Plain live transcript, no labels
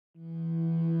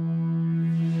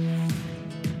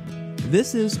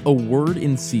This is A Word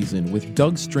in Season with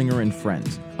Doug Stringer and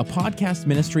Friends, a podcast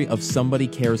ministry of Somebody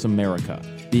Cares America,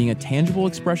 being a tangible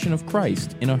expression of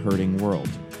Christ in a hurting world.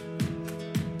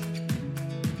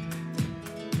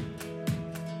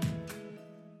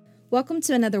 Welcome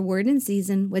to another Word in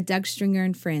Season with Doug Stringer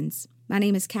and Friends. My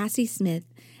name is Cassie Smith,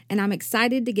 and I'm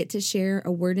excited to get to share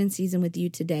a Word in Season with you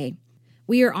today.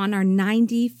 We are on our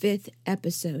 95th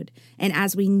episode, and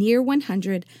as we near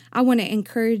 100, I want to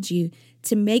encourage you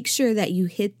to make sure that you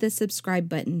hit the subscribe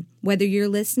button, whether you're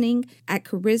listening at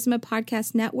Charisma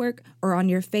Podcast Network or on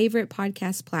your favorite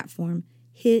podcast platform.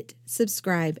 Hit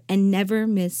subscribe and never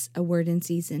miss a Word in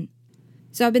Season.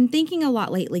 So I've been thinking a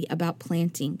lot lately about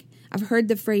planting. I've heard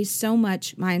the phrase so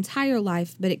much my entire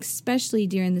life, but especially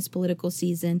during this political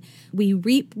season, we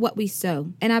reap what we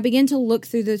sow. And I began to look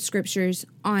through the scriptures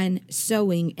on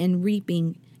sowing and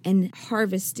reaping and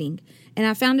harvesting. And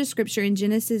I found a scripture in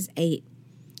Genesis 8.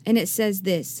 And it says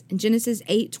this, in Genesis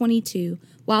 8:22,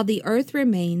 while the earth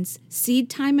remains, seed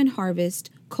time and harvest,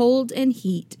 cold and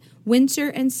heat, winter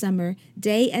and summer,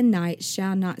 day and night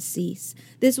shall not cease.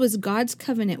 This was God's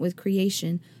covenant with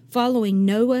creation, following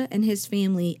Noah and his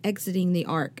family exiting the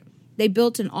ark. They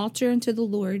built an altar unto the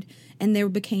Lord, and there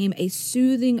became a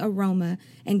soothing aroma,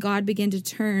 and God began to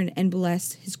turn and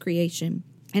bless his creation.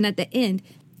 And at the end,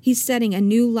 he's setting a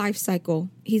new life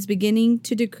cycle. He's beginning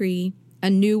to decree a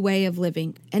new way of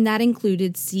living, and that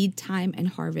included seed time and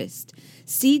harvest.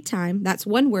 Seed time, that's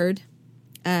one word.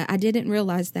 I didn't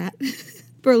realize that.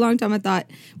 For a long time, I thought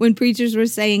when preachers were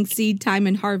saying seed time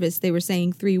and harvest, they were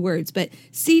saying three words. But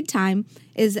seed time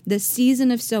is the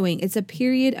season of sowing. It's a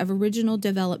period of original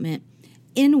development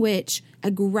in which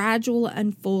a gradual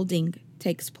unfolding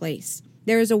takes place.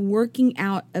 There is a working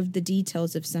out of the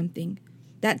details of something.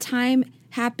 That time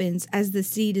happens as the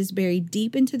seed is buried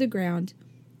deep into the ground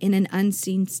in an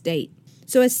unseen state.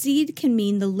 So a seed can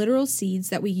mean the literal seeds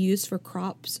that we use for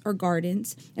crops or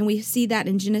gardens. And we see that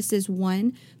in Genesis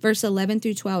 1, verse 11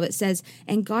 through 12. It says,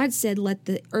 and God said, let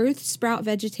the earth sprout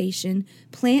vegetation,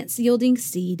 plants yielding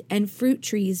seed, and fruit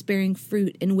trees bearing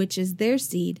fruit, in which is their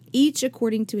seed, each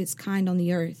according to its kind on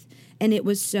the earth. And it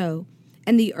was so.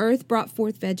 And the earth brought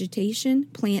forth vegetation,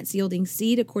 plants yielding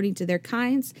seed according to their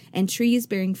kinds, and trees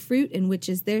bearing fruit, in which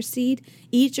is their seed,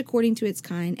 each according to its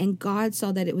kind. And God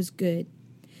saw that it was good.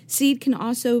 Seed can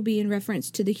also be in reference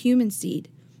to the human seed.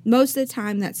 Most of the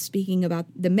time that's speaking about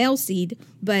the male seed,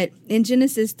 but in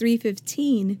Genesis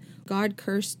 3:15, God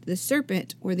cursed the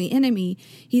serpent or the enemy.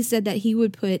 He said that he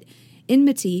would put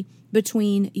enmity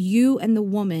between you and the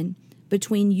woman,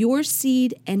 between your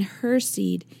seed and her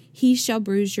seed. He shall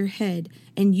bruise your head,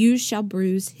 and you shall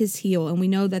bruise his heel. And we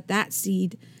know that that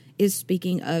seed is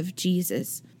speaking of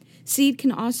Jesus. Seed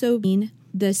can also mean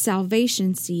the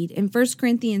salvation seed. In 1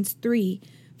 Corinthians 3,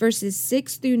 verses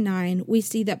 6 through 9, we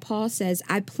see that Paul says,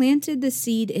 I planted the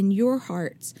seed in your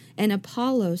hearts, and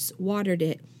Apollos watered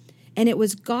it, and it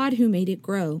was God who made it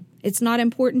grow. It's not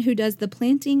important who does the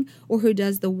planting or who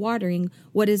does the watering.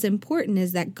 What is important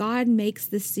is that God makes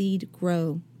the seed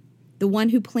grow. The one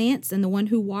who plants and the one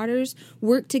who waters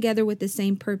work together with the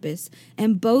same purpose,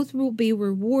 and both will be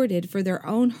rewarded for their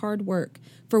own hard work.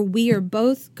 For we are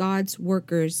both God's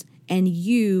workers, and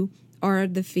you are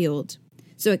the field.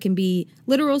 So it can be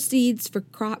literal seeds for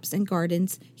crops and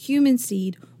gardens, human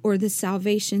seed, or the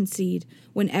salvation seed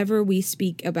whenever we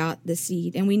speak about the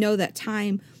seed. And we know that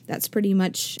time, that's pretty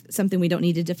much something we don't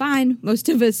need to define. Most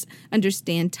of us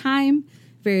understand time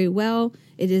very well.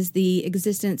 It is the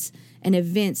existence and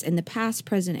events in the past,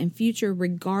 present, and future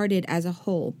regarded as a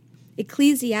whole.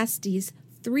 Ecclesiastes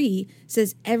 3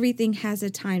 says everything has a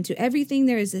time. To everything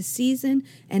there is a season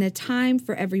and a time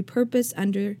for every purpose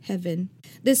under heaven.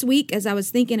 This week, as I was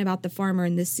thinking about the farmer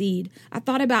and the seed, I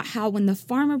thought about how when the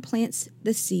farmer plants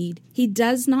the seed, he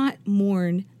does not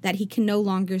mourn that he can no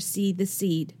longer see the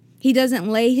seed. He doesn't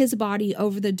lay his body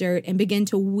over the dirt and begin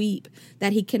to weep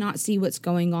that he cannot see what's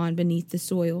going on beneath the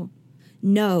soil.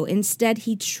 No, instead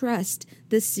he trusts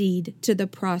the seed to the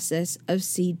process of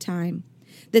seed time,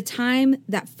 the time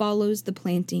that follows the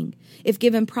planting. If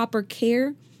given proper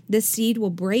care, the seed will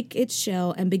break its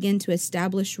shell and begin to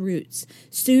establish roots.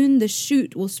 Soon the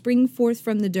shoot will spring forth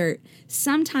from the dirt,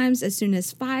 sometimes as soon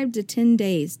as 5 to 10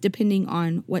 days, depending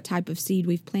on what type of seed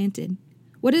we've planted.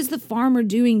 What is the farmer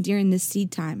doing during this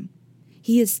seed time?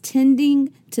 He is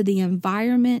tending to the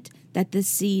environment that the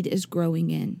seed is growing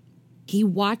in. He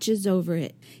watches over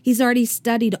it. He's already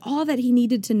studied all that he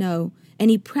needed to know, and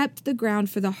he prepped the ground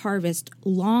for the harvest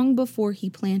long before he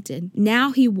planted.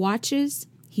 Now he watches,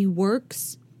 he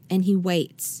works, and he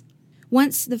waits.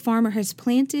 Once the farmer has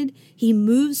planted, he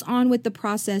moves on with the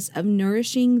process of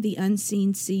nourishing the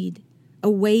unseen seed,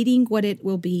 awaiting what it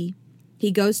will be. He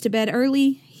goes to bed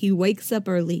early. He wakes up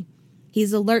early.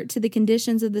 He's alert to the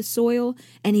conditions of the soil,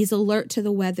 and he's alert to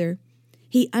the weather.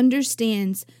 He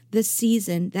understands the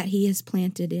season that he is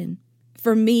planted in.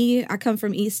 For me, I come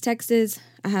from East Texas.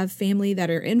 I have family that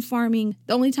are in farming.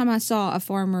 The only time I saw a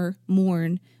farmer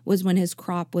mourn was when his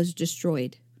crop was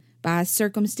destroyed by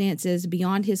circumstances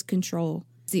beyond his control.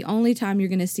 It's the only time you're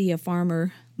going to see a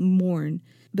farmer mourn.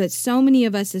 But so many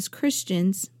of us as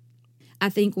Christians, I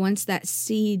think once that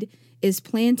seed is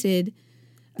planted,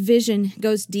 vision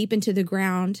goes deep into the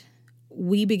ground,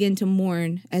 we begin to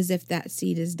mourn as if that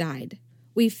seed has died.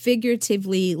 We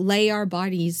figuratively lay our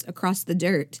bodies across the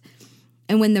dirt.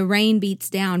 And when the rain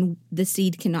beats down, the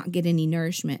seed cannot get any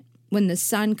nourishment. When the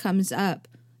sun comes up,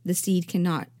 the seed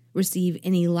cannot receive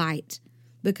any light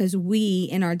because we,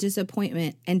 in our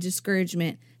disappointment and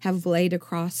discouragement, have laid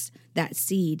across that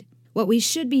seed. What we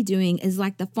should be doing is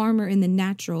like the farmer in the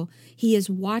natural. He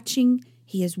is watching,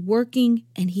 he is working,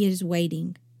 and he is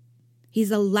waiting.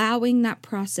 He's allowing that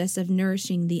process of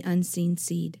nourishing the unseen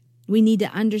seed. We need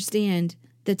to understand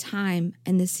the time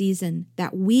and the season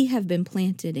that we have been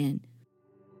planted in.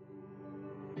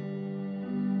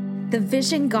 The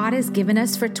vision God has given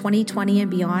us for 2020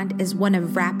 and beyond is one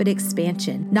of rapid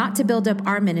expansion, not to build up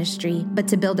our ministry, but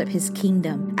to build up His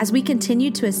kingdom. As we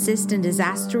continue to assist in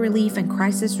disaster relief and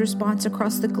crisis response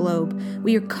across the globe,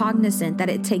 we are cognizant that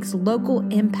it takes local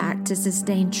impact to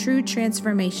sustain true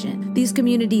transformation. These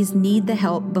communities need the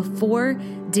help before,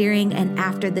 during, and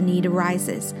after the need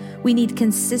arises. We need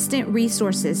consistent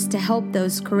resources to help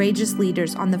those courageous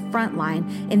leaders on the front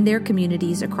line in their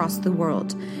communities across the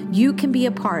world. You can be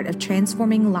a part of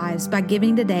transforming lives by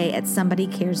giving today at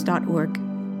somebodycares.org.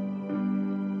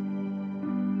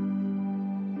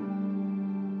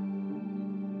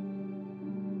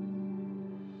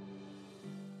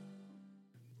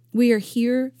 We are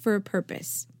here for a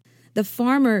purpose. The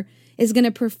farmer is going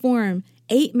to perform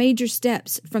 8 major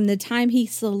steps from the time he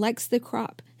selects the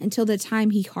crop until the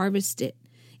time he harvests it.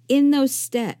 In those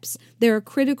steps, there are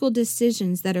critical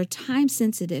decisions that are time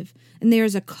sensitive, and there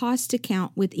is a cost to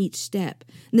count with each step.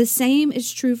 And the same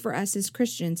is true for us as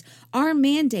Christians. Our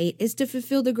mandate is to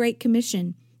fulfill the Great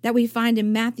Commission that we find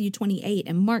in Matthew 28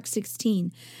 and Mark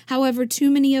 16. However, too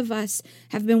many of us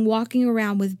have been walking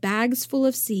around with bags full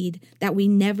of seed that we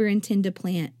never intend to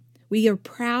plant. We are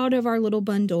proud of our little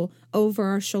bundle over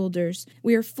our shoulders.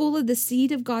 We are full of the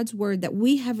seed of God's word that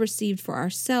we have received for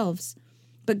ourselves.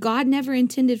 But God never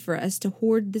intended for us to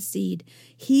hoard the seed.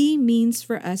 He means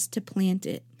for us to plant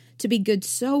it, to be good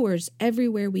sowers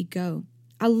everywhere we go.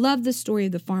 I love the story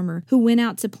of the farmer who went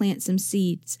out to plant some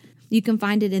seeds. You can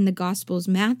find it in the Gospels,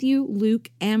 Matthew,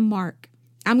 Luke, and Mark.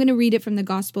 I'm going to read it from the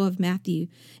Gospel of Matthew.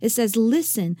 It says,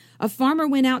 "Listen, a farmer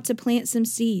went out to plant some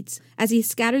seeds. As he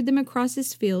scattered them across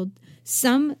his field,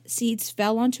 some seeds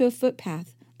fell onto a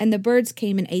footpath, and the birds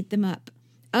came and ate them up.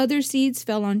 Other seeds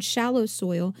fell on shallow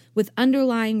soil with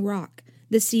underlying rock.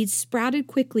 The seeds sprouted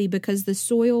quickly because the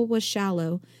soil was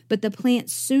shallow, but the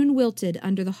plants soon wilted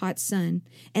under the hot sun,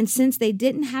 and since they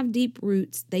didn't have deep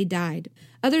roots, they died.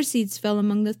 Other seeds fell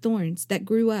among the thorns that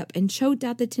grew up and choked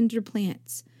out the tender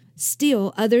plants.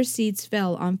 Still, other seeds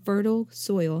fell on fertile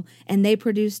soil, and they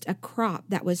produced a crop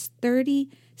that was 30,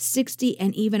 60,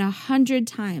 and even 100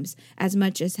 times as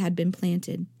much as had been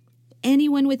planted.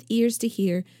 Anyone with ears to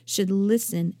hear should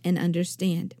listen and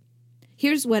understand."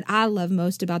 Here's what I love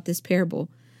most about this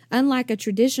parable. Unlike a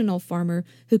traditional farmer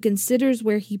who considers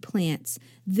where he plants,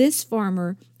 this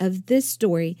farmer of this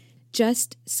story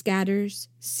just scatters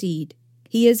seed.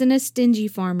 He isn't a stingy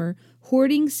farmer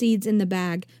hoarding seeds in the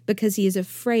bag because he is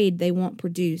afraid they won't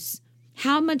produce.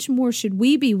 How much more should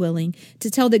we be willing to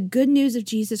tell the good news of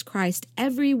Jesus Christ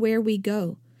everywhere we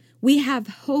go? We have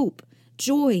hope,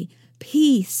 joy,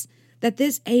 peace that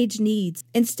this age needs.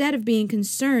 Instead of being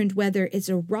concerned whether it's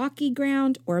a rocky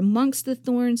ground or amongst the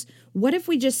thorns, what if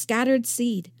we just scattered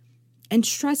seed and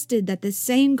trusted that the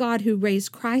same God who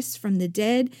raised Christ from the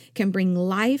dead can bring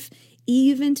life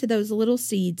even to those little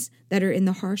seeds that are in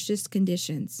the harshest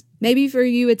conditions? Maybe for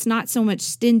you, it's not so much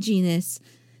stinginess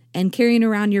and carrying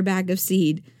around your bag of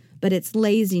seed, but it's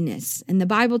laziness. And the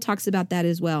Bible talks about that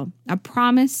as well. I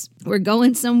promise we're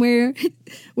going somewhere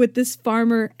with this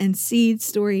farmer and seed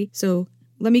story. So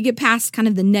let me get past kind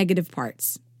of the negative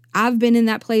parts. I've been in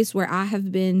that place where I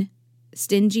have been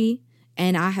stingy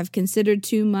and I have considered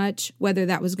too much, whether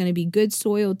that was going to be good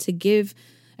soil to give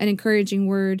an encouraging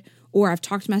word, or I've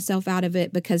talked myself out of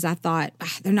it because I thought,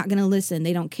 they're not going to listen.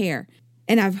 They don't care.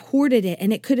 And I've hoarded it.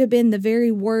 And it could have been the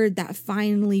very word that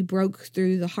finally broke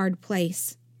through the hard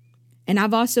place. And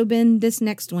I've also been this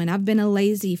next one. I've been a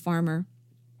lazy farmer.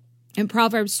 In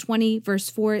Proverbs 20, verse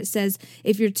 4, it says,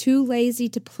 if you're too lazy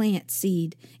to plant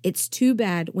seed, it's too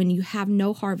bad when you have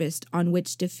no harvest on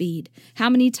which to feed. How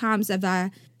many times have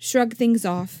I shrugged things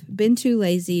off, been too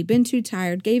lazy, been too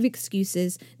tired, gave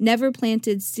excuses, never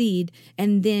planted seed,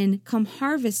 and then come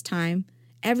harvest time,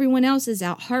 everyone else is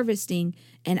out harvesting,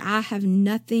 and I have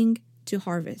nothing to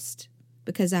harvest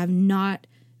because I've not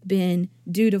been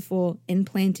dutiful in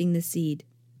planting the seed.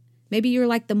 Maybe you're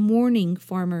like the morning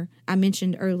farmer I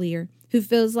mentioned earlier, who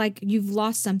feels like you've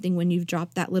lost something when you've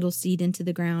dropped that little seed into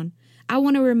the ground. I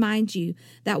want to remind you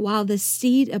that while the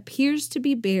seed appears to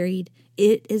be buried,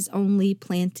 it is only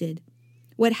planted.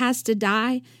 What has to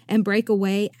die and break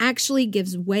away actually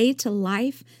gives way to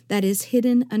life that is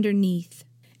hidden underneath.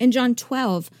 In John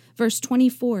 12, verse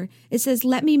 24, it says,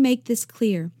 let me make this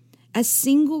clear. A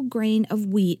single grain of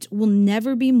wheat will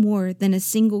never be more than a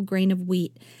single grain of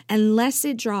wheat unless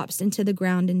it drops into the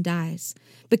ground and dies,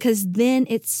 because then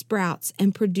it sprouts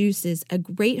and produces a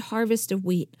great harvest of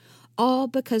wheat, all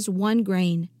because one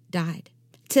grain died.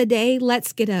 Today,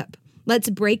 let's get up. Let's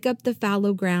break up the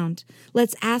fallow ground.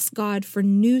 Let's ask God for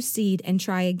new seed and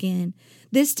try again.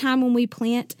 This time when we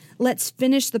plant, let's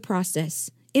finish the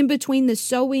process. In between the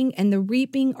sowing and the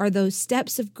reaping are those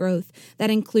steps of growth that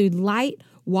include light,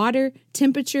 water,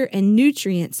 temperature, and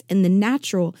nutrients in the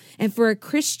natural. And for a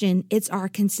Christian, it's our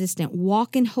consistent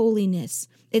walk in holiness.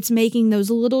 It's making those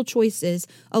little choices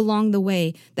along the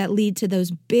way that lead to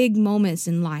those big moments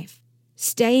in life.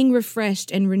 Staying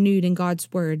refreshed and renewed in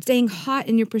God's word. Staying hot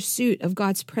in your pursuit of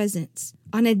God's presence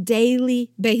on a daily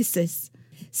basis.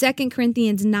 2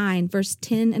 Corinthians 9, verse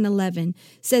 10 and 11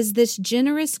 says, this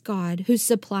generous God who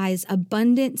supplies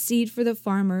abundant seed for the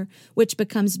farmer, which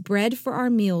becomes bread for our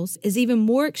meals, is even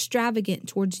more extravagant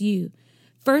towards you.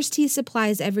 First, he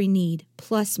supplies every need,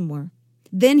 plus more.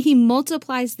 Then he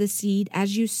multiplies the seed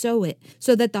as you sow it,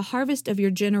 so that the harvest of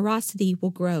your generosity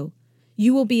will grow.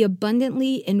 You will be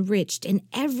abundantly enriched in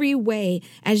every way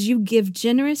as you give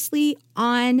generously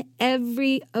on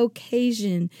every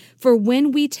occasion. For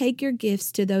when we take your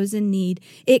gifts to those in need,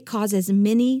 it causes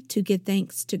many to give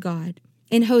thanks to God.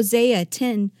 In Hosea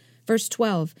 10, verse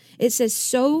 12, it says,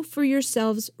 sow for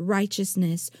yourselves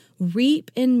righteousness,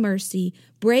 reap in mercy,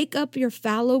 break up your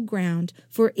fallow ground,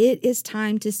 for it is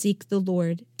time to seek the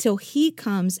Lord till he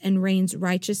comes and rains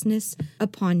righteousness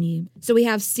upon you. So we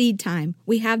have seed time.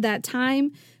 We have that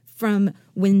time from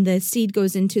when the seed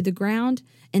goes into the ground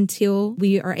until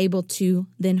we are able to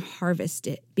then harvest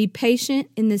it. Be patient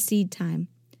in the seed time.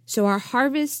 So our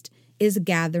harvest is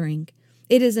gathering.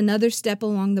 It is another step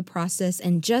along the process,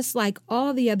 and just like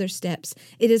all the other steps,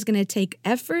 it is going to take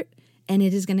effort and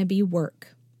it is going to be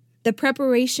work. The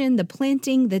preparation, the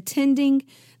planting, the tending,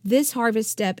 this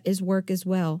harvest step is work as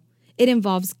well. It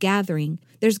involves gathering.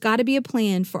 There's got to be a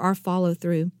plan for our follow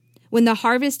through. When the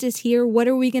harvest is here, what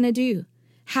are we going to do?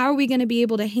 How are we going to be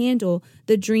able to handle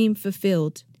the dream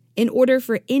fulfilled? In order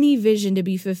for any vision to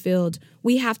be fulfilled,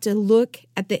 we have to look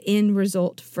at the end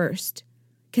result first.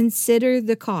 Consider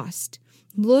the cost.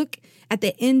 Look at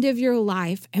the end of your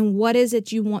life and what is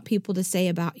it you want people to say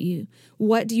about you?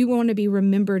 What do you want to be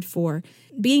remembered for?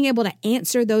 Being able to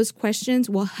answer those questions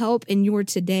will help in your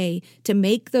today to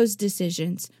make those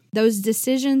decisions. Those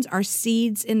decisions are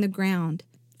seeds in the ground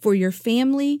for your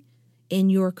family, in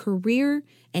your career,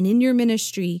 and in your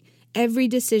ministry. Every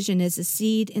decision is a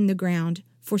seed in the ground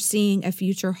for seeing a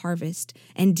future harvest.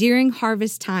 And during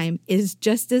harvest time is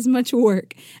just as much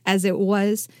work as it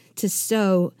was to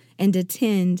sow and to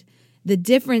tend. The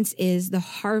difference is the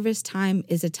harvest time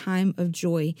is a time of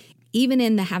joy. Even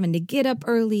in the having to get up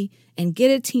early and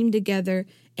get a team together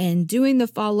and doing the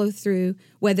follow through,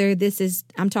 whether this is,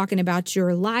 I'm talking about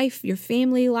your life, your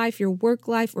family life, your work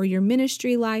life, or your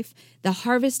ministry life, the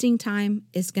harvesting time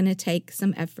is going to take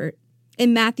some effort.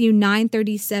 In Matthew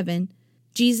 9:37,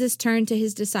 Jesus turned to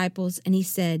his disciples and he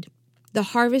said, the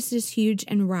harvest is huge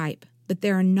and ripe, but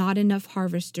there are not enough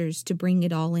harvesters to bring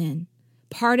it all in.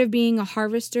 Part of being a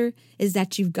harvester is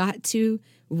that you've got to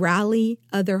rally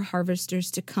other harvesters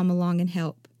to come along and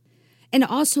help. And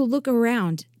also look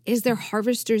around. Is there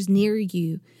harvesters near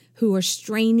you who are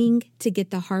straining to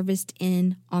get the harvest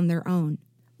in on their own?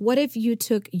 What if you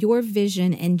took your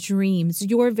vision and dreams,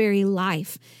 your very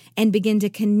life, and begin to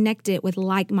connect it with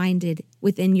like-minded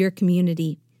within your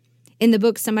community? In the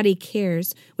book Somebody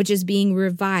Cares, which is being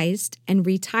revised and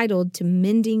retitled to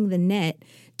Mending the Net,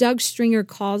 Doug Stringer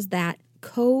calls that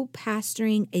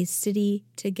co-pastoring a city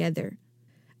together.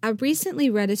 I recently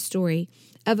read a story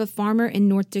of a farmer in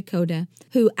North Dakota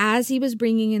who, as he was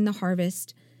bringing in the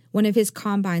harvest, one of his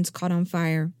combines caught on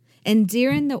fire. And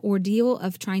during the ordeal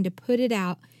of trying to put it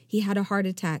out, he had a heart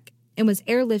attack and was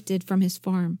airlifted from his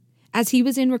farm. As he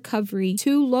was in recovery,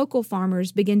 2 local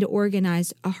farmers began to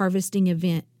organize a harvesting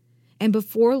event. And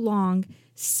before long,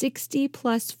 60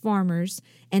 plus farmers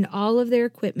and all of their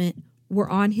equipment were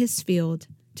on his field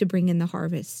to bring in the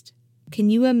harvest. Can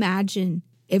you imagine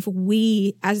if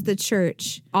we as the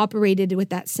church operated with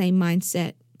that same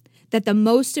mindset? That the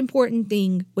most important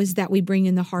thing was that we bring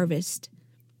in the harvest.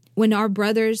 When our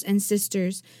brothers and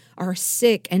sisters are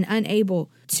sick and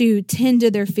unable to tend to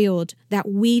their field, that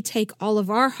we take all of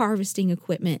our harvesting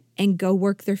equipment and go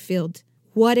work their field.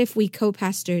 What if we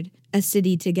co-pastored a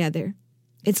city together?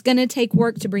 It's going to take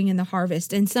work to bring in the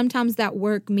harvest. And sometimes that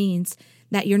work means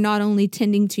that you're not only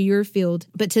tending to your field,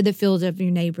 but to the field of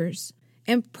your neighbors.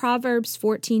 In Proverbs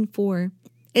 14:4,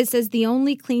 it says, "The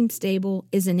only clean stable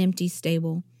is an empty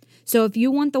stable." So if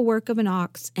you want the work of an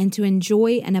ox and to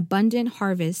enjoy an abundant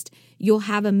harvest, you'll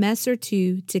have a mess or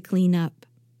two to clean up.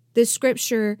 This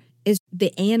scripture is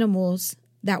the animals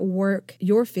that work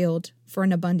your field for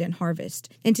an abundant harvest.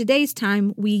 In today's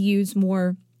time, we use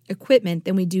more equipment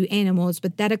than we do animals,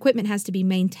 but that equipment has to be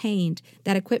maintained.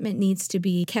 That equipment needs to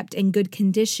be kept in good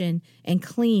condition and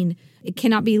clean. It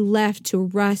cannot be left to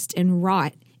rust and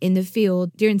rot in the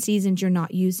field during seasons you're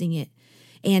not using it.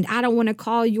 And I don't want to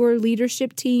call your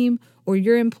leadership team or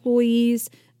your employees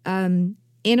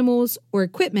animals or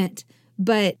equipment,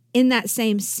 but in that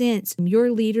same sense,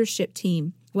 your leadership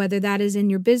team, whether that is in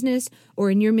your business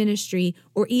or in your ministry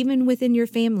or even within your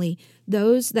family,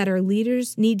 those that are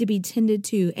leaders need to be tended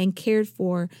to and cared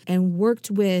for and worked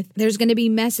with. There's going to be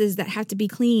messes that have to be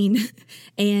clean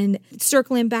and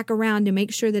circling back around to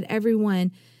make sure that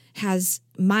everyone has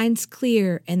minds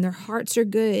clear and their hearts are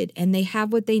good and they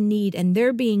have what they need and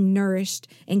they're being nourished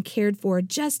and cared for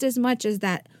just as much as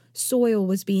that soil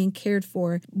was being cared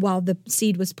for while the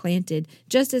seed was planted,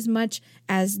 just as much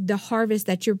as the harvest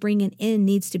that you're bringing in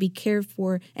needs to be cared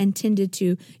for and tended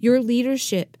to. Your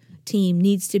leadership team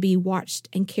needs to be watched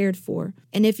and cared for.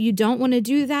 And if you don't want to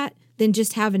do that, then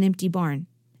just have an empty barn.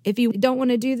 If you don't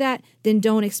want to do that, then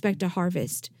don't expect a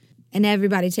harvest. And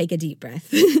everybody take a deep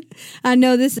breath. I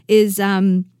know this is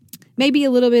maybe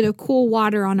a little bit of cool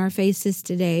water on our faces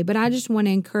today, but I just want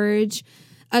to encourage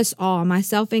us all,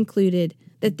 myself included,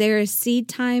 that there is seed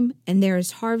time and there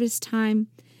is harvest time,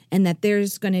 and that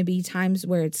there's going to be times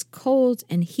where it's cold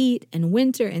and heat and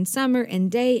winter and summer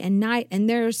and day and night, and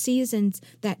there are seasons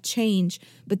that change.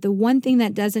 But the one thing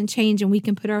that doesn't change and we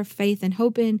can put our faith and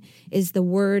hope in is the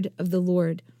word of the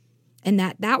Lord. And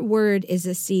that word is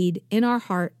a seed in our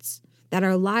hearts, that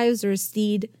our lives are a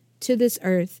seed to this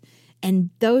earth,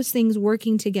 and those things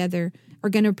working together are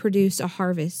going to produce a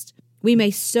harvest. We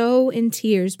may sow in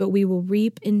tears, but we will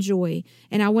reap in joy.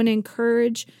 And I want to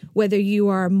encourage, whether you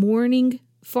are a mourning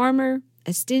farmer,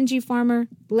 a stingy farmer,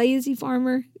 lazy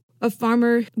farmer, a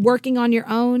farmer working on your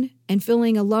own and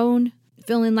feeling alone,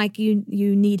 feeling like you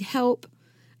need help,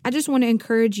 I just want to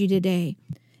encourage you today.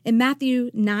 In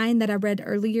Matthew 9 that I read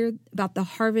earlier about the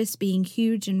harvest being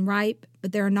huge and ripe,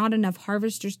 but there are not enough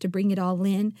harvesters to bring it all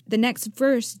in, the next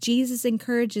verse, Jesus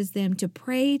encourages them to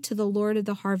pray to the Lord of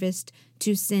the harvest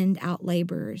to send out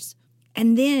laborers.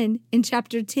 And then in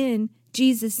chapter 10,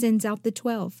 Jesus sends out the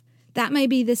 12. That may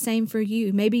be the same for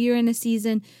you. Maybe you're in a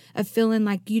season of feeling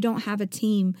like you don't have a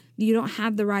team, you don't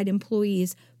have the right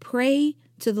employees. Pray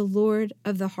to the Lord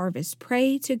of the harvest.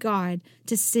 Pray to God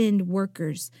to send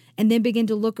workers, and then begin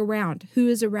to look around. Who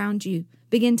is around you?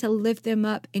 Begin to lift them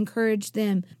up, encourage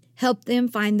them, help them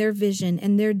find their vision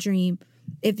and their dream.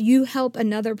 If you help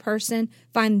another person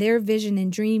find their vision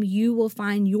and dream, you will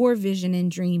find your vision and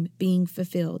dream being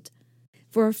fulfilled.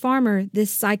 For a farmer,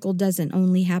 this cycle doesn't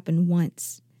only happen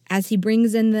once. As he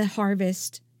brings in the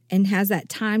harvest and has that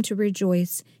time to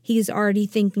rejoice, he is already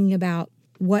thinking about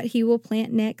what he will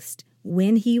plant next,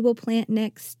 when he will plant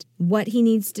next, what he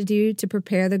needs to do to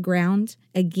prepare the ground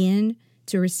again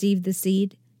to receive the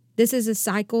seed. This is a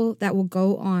cycle that will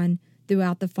go on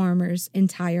throughout the farmer's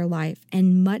entire life.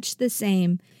 And much the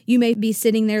same, you may be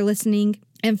sitting there listening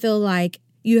and feel like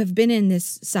you have been in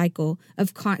this cycle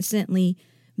of constantly,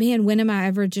 man, when am I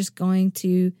ever just going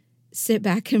to sit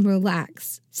back and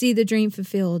relax, see the dream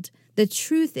fulfilled? The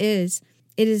truth is,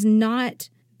 it is not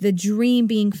the dream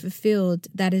being fulfilled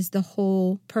that is the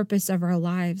whole purpose of our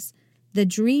lives. The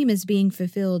dream is being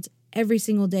fulfilled every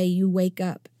single day you wake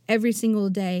up, every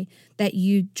single day that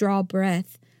you draw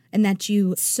breath, and that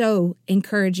you sow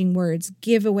encouraging words,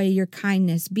 give away your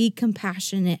kindness, be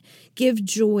compassionate, give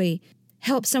joy,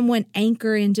 help someone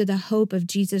anchor into the hope of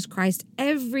Jesus Christ.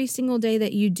 Every single day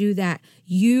that you do that,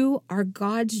 you are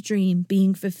God's dream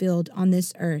being fulfilled on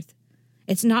this earth.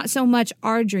 It's not so much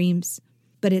our dreams,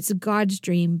 but it's God's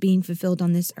dream being fulfilled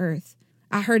on this earth.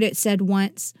 I heard it said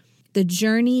once, The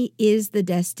journey is the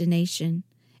destination.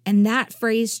 And that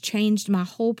phrase changed my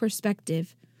whole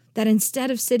perspective. That instead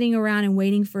of sitting around and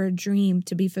waiting for a dream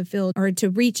to be fulfilled or to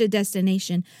reach a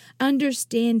destination,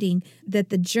 understanding that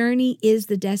the journey is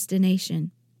the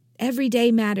destination. Every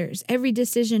day matters. Every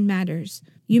decision matters.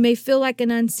 You may feel like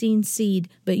an unseen seed,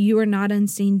 but you are not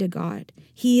unseen to God.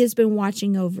 He has been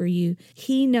watching over you.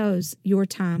 He knows your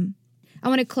time. I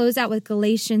want to close out with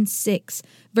Galatians 6,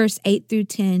 verse 8 through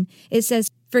 10. It says,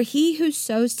 "For he who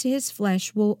sows to his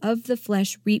flesh will of the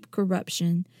flesh reap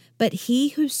corruption, but he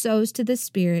who sows to the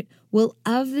Spirit will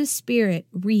of the Spirit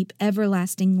reap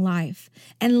everlasting life.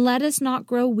 And let us not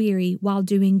grow weary while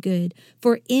doing good,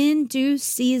 for in due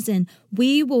season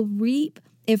we will reap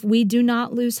if we do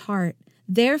not lose heart.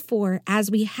 Therefore, as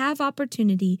we have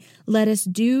opportunity, let us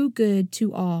do good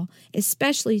to all,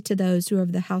 especially to those who are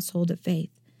of the household of faith."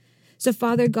 So,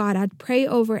 Father God, I pray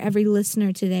over every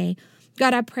listener today.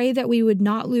 God, I pray that we would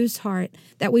not lose heart,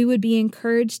 that we would be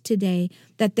encouraged today,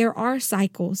 that there are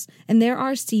cycles and there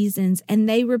are seasons and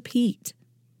they repeat.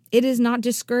 It is not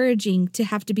discouraging to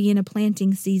have to be in a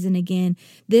planting season again.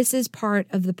 This is part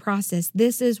of the process.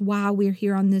 This is why we're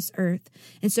here on this earth.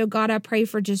 And so, God, I pray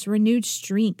for just renewed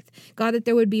strength. God, that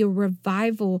there would be a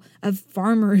revival of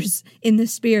farmers in the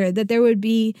Spirit, that there would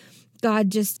be, God,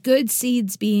 just good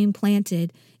seeds being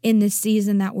planted in this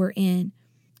season that we're in.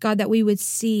 God, that we would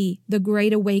see the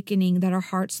great awakening that our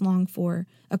hearts long for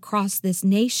across this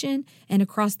nation and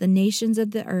across the nations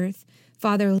of the earth.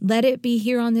 Father, let it be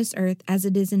here on this earth as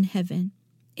it is in heaven.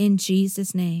 In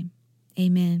Jesus' name,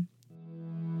 amen.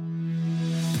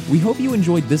 We hope you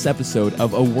enjoyed this episode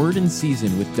of A Word in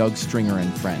Season with Doug Stringer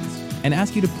and Friends, and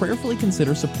ask you to prayerfully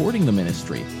consider supporting the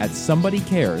ministry at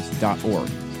somebodycares.org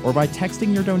or by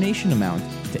texting your donation amount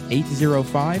to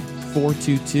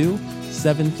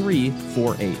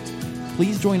 805-422-7348.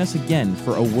 Please join us again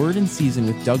for A Word in Season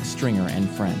with Doug Stringer and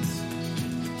Friends.